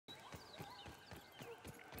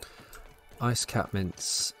Ice cap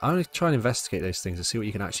mints. I'm going to try and investigate those things and see what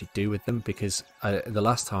you can actually do with them, because the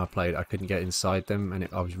last time I played I couldn't get inside them, and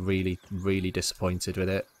I was really, really disappointed with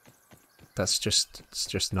it. It's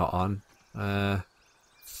just not on.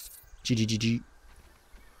 GGGG.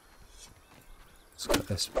 Let's cut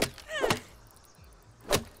this.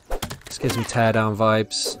 This gives me teardown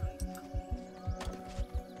vibes.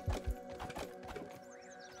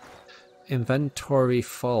 Inventory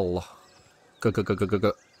full. Go go go go go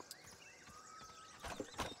go.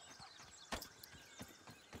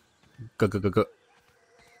 Go go go go.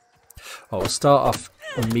 Oh, we'll start off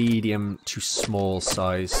medium to small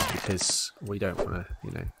size because we don't want to,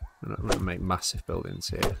 you know, we're not going to make massive buildings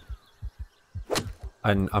here.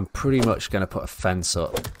 And I'm pretty much going to put a fence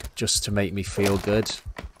up just to make me feel good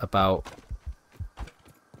about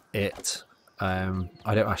it. I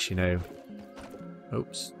don't actually know.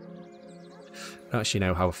 Oops. I don't actually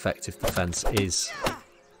know how effective the fence is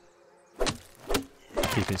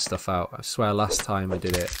keeping stuff out. I swear last time I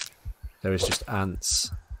did it, there was just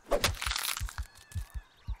ants.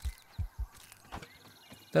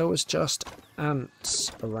 There was just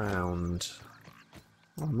ants around.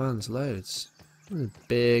 Oh man, there's loads. A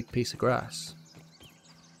big piece of grass.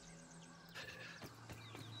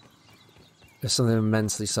 There's something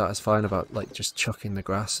immensely satisfying about like just chucking the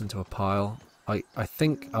grass into a pile. I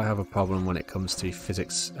think I have a problem when it comes to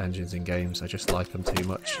physics engines in games. I just like them too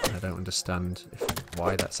much and I don't understand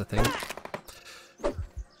why that's a thing.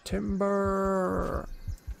 Timber!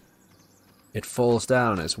 It falls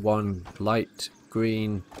down as one light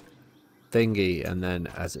green thingy, and then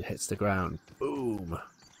as it hits the ground, boom!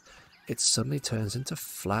 It suddenly turns into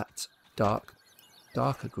flat,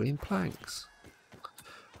 darker green planks.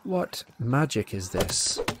 What magic is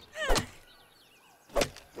this?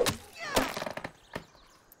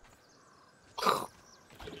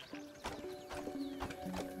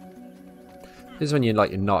 This is when you're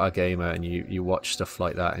not a gamer and you watch stuff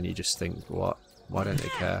like that and you just think, what? Why don't they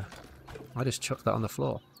care? I just chucked that on the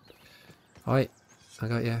floor. Alright, I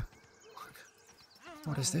got you.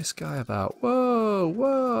 What is this guy about? Whoa,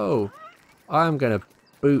 whoa! I'm gonna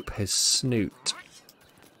boop his snoot.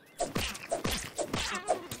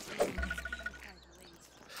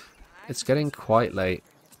 It's getting quite late.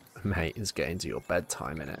 Mate, it's getting to your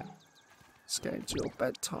bedtime, innit? It's getting to your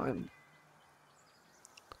bedtime.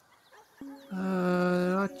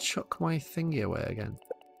 I chuck my thingy away again.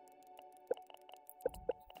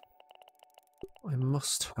 I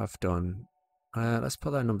must have done. Let's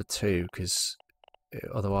put that at number 2, because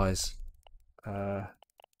otherwise, oh,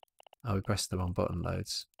 we pressed the wrong button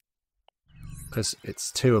loads. Because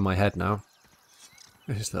it's 2 in my head now.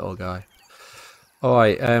 This little guy.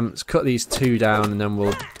 Alright, let's cut these 2 down and then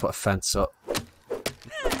we'll put a fence up.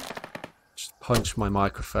 Just punch my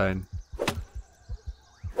microphone.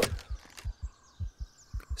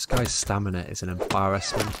 This guy's stamina is an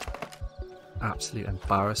embarrassment. Absolute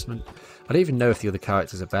embarrassment. I don't even know if the other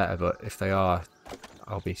characters are better, but if they are,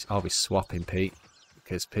 I'll be swapping Pete.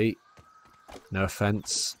 Because Pete, no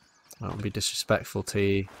offense, I don't want to be disrespectful to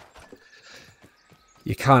you.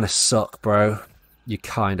 You kind of suck, bro. You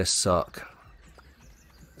kind of suck.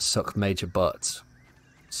 Suck major butt.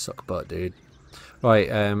 Suck butt, dude. Right,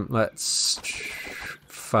 let's...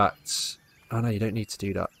 Fact... Oh no, you don't need to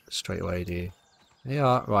do that straight away, do you?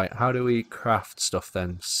 Yeah, right, how do we craft stuff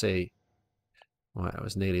then? C. Right, I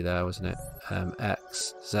was nearly there, wasn't it?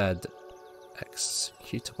 X, Z,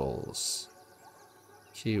 executables.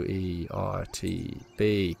 Q, E, R, T,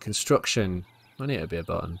 B. Construction. I knew it would be a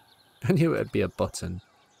button. I knew it would be a button.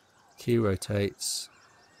 Q rotates.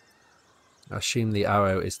 I assume the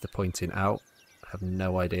arrow is the pointing out. I have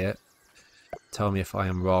no idea. Tell me if I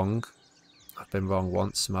am wrong. I've been wrong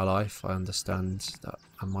once in my life. I understand that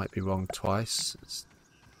I might be wrong twice. It's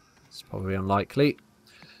probably unlikely.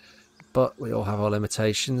 But we all have our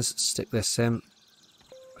limitations. Stick this in.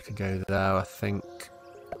 I can go there, I think.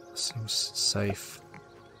 Seems safe.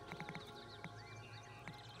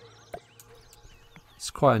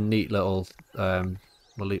 It's quite a neat little...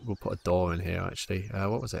 we'll put a door in here, actually.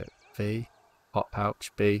 What was it? V? Hot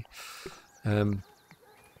pouch, B.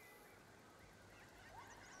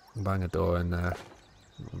 Bang a door in there.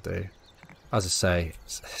 That'll do. As I say,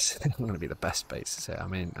 it's not going to be the best base, is it? I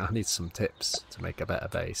mean, I need some tips to make a better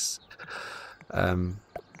base.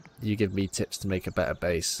 You give me tips to make a better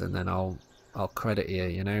base, and then I'll credit you,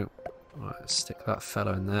 you know? Right, stick that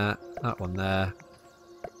fella in there. That one there.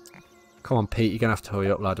 Come on, Pete, you're going to have to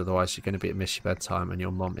hurry up, lad, otherwise you're going to be at miss your bedtime and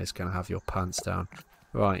your mum is going to have your pants down.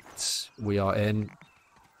 Right, we are in.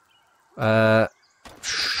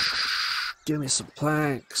 Give me some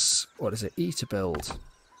planks. What is it? E to build.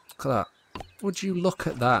 Look at that. Would you look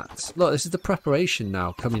at that? Look, this is the preparation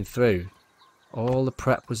now coming through. All the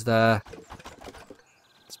prep was there.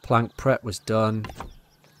 This plank prep was done.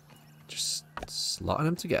 Just slotting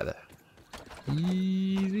them together.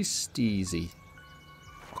 Easy steezy.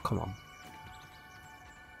 Oh, come on.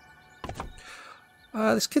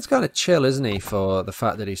 This kid's kind of chill, isn't he, for the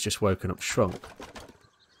fact that he's just woken up shrunk.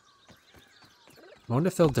 I wonder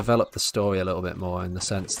if they'll develop the story a little bit more in the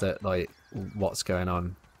sense that, like, what's going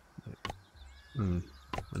on. I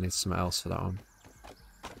need something else for that one.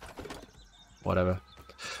 Whatever.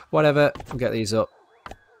 Whatever. We'll get these up.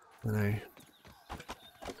 I know.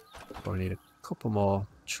 Probably need a couple more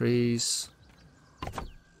trees.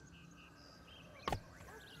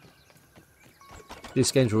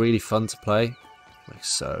 This game's really fun to play. Like,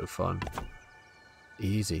 so fun.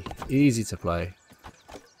 Easy. Easy to play.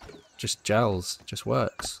 Just gels. Just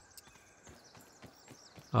works.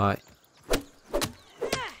 Alright.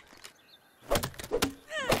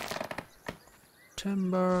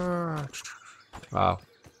 Timber. Wow.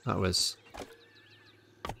 That was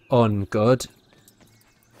ungood.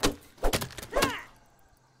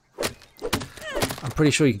 I'm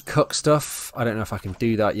pretty sure you can cook stuff. I don't know if I can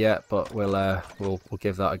do that yet, but we'll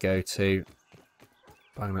give that a go too.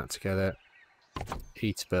 Bang that together.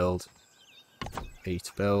 Eat build.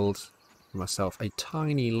 Eat build. Myself a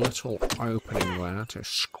tiny little opening there to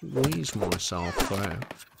squeeze myself through.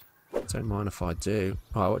 Don't mind if I do.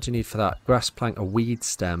 Alright, what do you need for that? Grass plank, a weed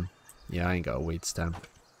stem. Yeah, I ain't got a weed stem.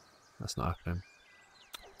 That's not happening.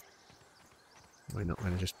 We're not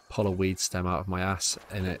going to just pull a weed stem out of my ass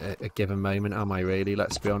in a given moment, am I really?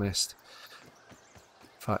 Let's be honest.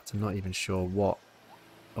 In fact, I'm not even sure what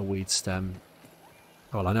a weed stem...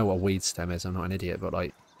 Well, I know what a weed stem is, I'm not an idiot, but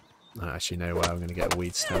like, I don't actually know where I'm going to get a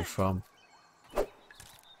weed stem from.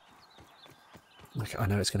 Like, I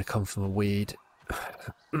know it's going to come from a weed.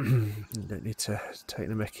 You don't need to take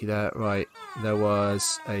the mickey there. Right, there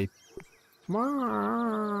was a...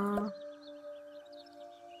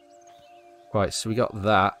 Right, so we got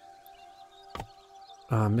that.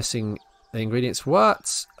 I'm missing the ingredients.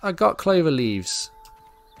 What? I got clover leaves.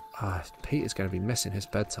 Peter's going to be missing his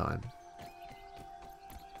bedtime.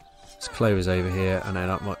 There's clovers over here, and they're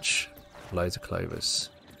not much. Loads of clovers.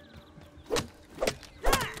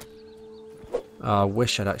 I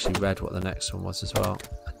wish I'd actually read what the next one was as well.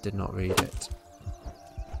 I did not read it.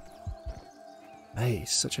 Hey,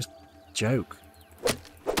 it's such a joke.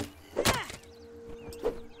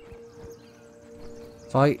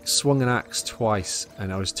 If I swung an axe twice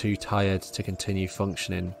and I was too tired to continue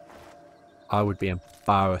functioning, I would be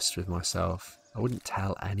embarrassed with myself. I wouldn't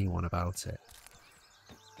tell anyone about it.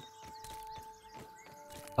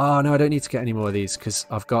 Oh no, I don't need to get any more of these because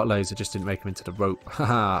I've got loads. I just didn't make them into the rope.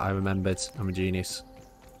 Haha, I remembered. I'm a genius.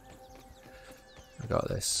 I got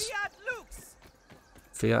this. Fiat Lux.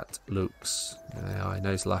 Fiat Lux. Yeah, I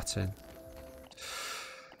knows Latin.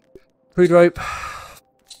 Crude rope.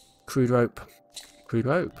 Crude rope. Crude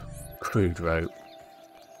rope. Crude rope.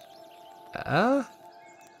 Oh,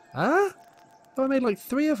 I made like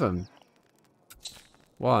 3 of them.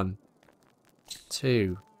 1,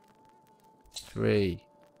 2, 3,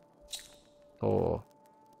 4.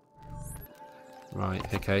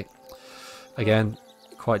 Right, okay. Again,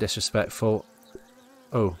 quite disrespectful.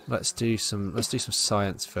 Oh, let's do some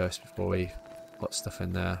science first before we put stuff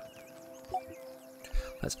in there.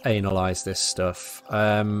 Let's analyze this stuff.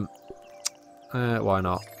 Why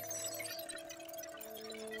not?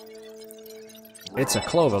 It's a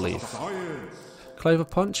clover leaf. Clover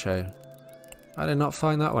poncho. I did not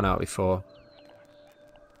find that one out before.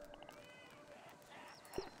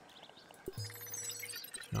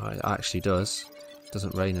 No, it actually does.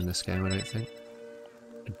 Doesn't rain in this game, I don't think.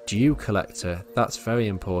 A dew collector. That's very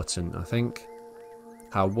important, I think.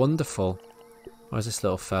 How wonderful. Where's this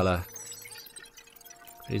little fella?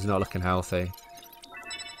 He's not looking healthy.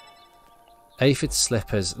 Aphid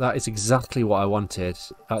slippers. That is exactly what I wanted.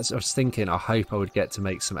 I was thinking, I hope I would get to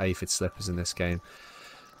make some aphid slippers in this game.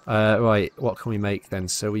 Right, what can we make then?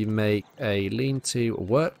 So we make a lean-to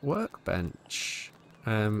workbench.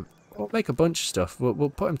 We'll make a bunch of stuff.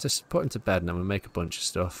 We'll put him to bed and then we'll make a bunch of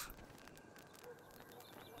stuff.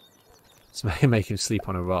 Let's make him sleep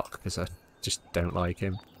on a rock because I just don't like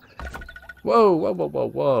him. Whoa, whoa, whoa, whoa,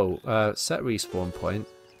 whoa. Set respawn point.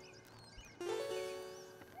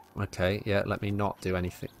 Okay, yeah, let me not do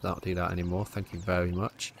anything, not do that anymore. Thank you very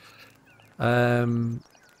much.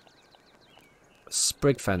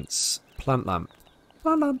 Sprig fence, plant lamp,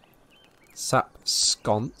 sap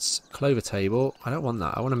sconce, clover table. I don't want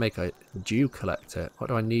that. I want to make a dew collector. What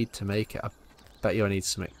do I need to make it? I bet you I need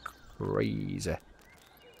something crazy.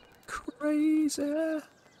 Crazy.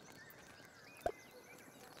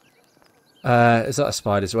 Is that a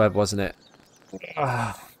spider's web, wasn't it?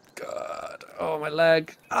 Oh, God. Oh, my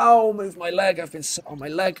leg. Oh, move my leg. I've been sat on my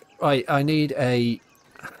leg. Right, I need a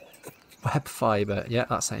web fibre. Yeah,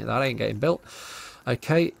 that ain't getting built.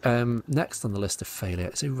 Okay, next on the list of failure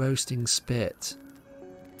is a roasting spit.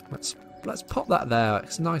 Let's pop that there.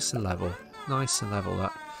 It's nice and level. Nice and level,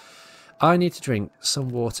 that. I need to drink some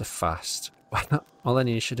water fast. Well, then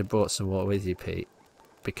you should have brought some water with you, Pete.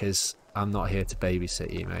 Because I'm not here to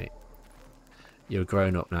babysit you, mate. You're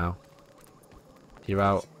grown up now. You're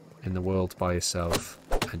out in the world by yourself.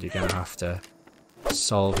 And you're going to have to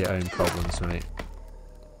solve your own problems, mate.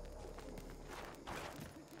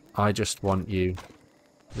 I just want you.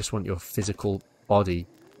 I just want your physical body.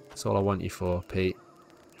 That's all I want you for, Pete.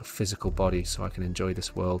 Your physical body, so I can enjoy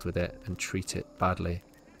this world with it and treat it badly.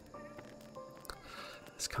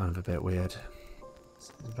 It's kind of a bit weird.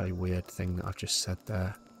 It's a very weird thing that I've just said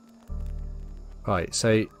there. Right,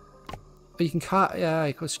 so you can cut. Yeah,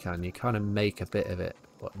 of course you can. You kind of make a bit of it,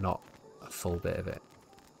 but not a full bit of it.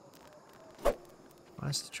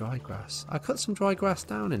 Where's the dry grass? I cut some dry grass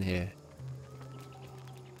down in here.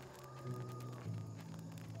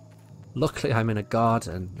 Luckily, I'm in a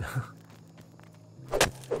garden.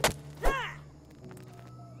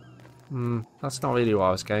 That's not really what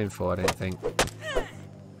I was going for, I don't think.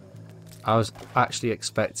 I was actually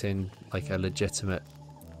expecting like a legitimate...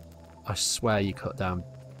 I swear you cut down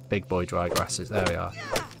big boy dry grasses. There we are.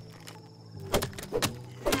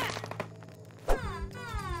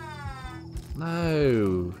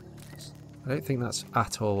 No! I don't think that's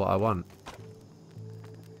at all what I want.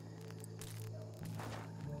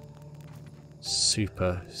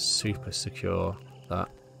 Super, super secure, that.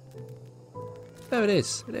 There it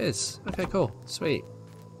is. It is. Okay, cool. Sweet.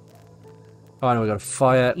 Oh, no, we've got a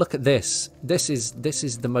fire. Look at this. This is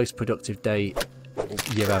the most productive day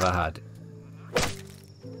you've ever had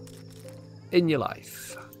in your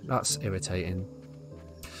life. That's irritating.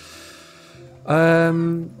 What are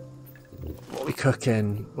we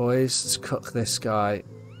cooking, boys? Let's cook this guy.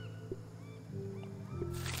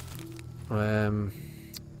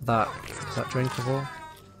 That is that drinkable?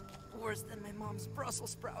 Worse than my mom's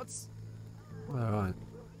Brussels sprouts. Alright.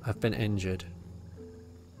 I've been injured.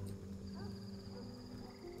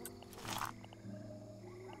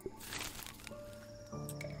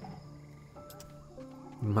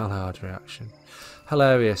 Maillard reaction.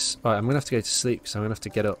 Hilarious. Right, I'm going to have to go to sleep because I'm going to have to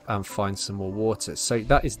get up and find some more water. So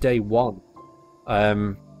that is day one.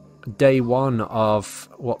 Day one of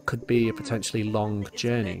what could be a potentially long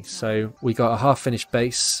journey. So we got a half-finished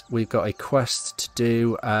base, we've got a quest to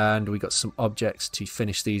do, and we got some objects to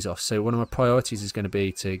finish these off. So one of my priorities is going to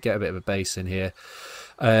be to get a bit of a base in here.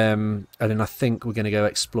 And then I think we're going to go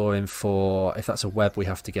exploring for, if that's a web we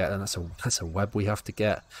have to get, then that's a web we have to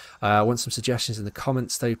get. I want some suggestions in the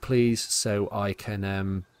comments though, please, so I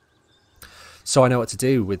can so I know what to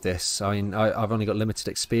do with this. I mean, I've only got limited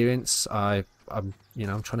experience. I'm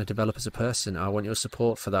trying to develop as a person. I want your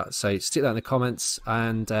support for that. So stick that in the comments,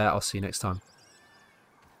 and I'll see you next time.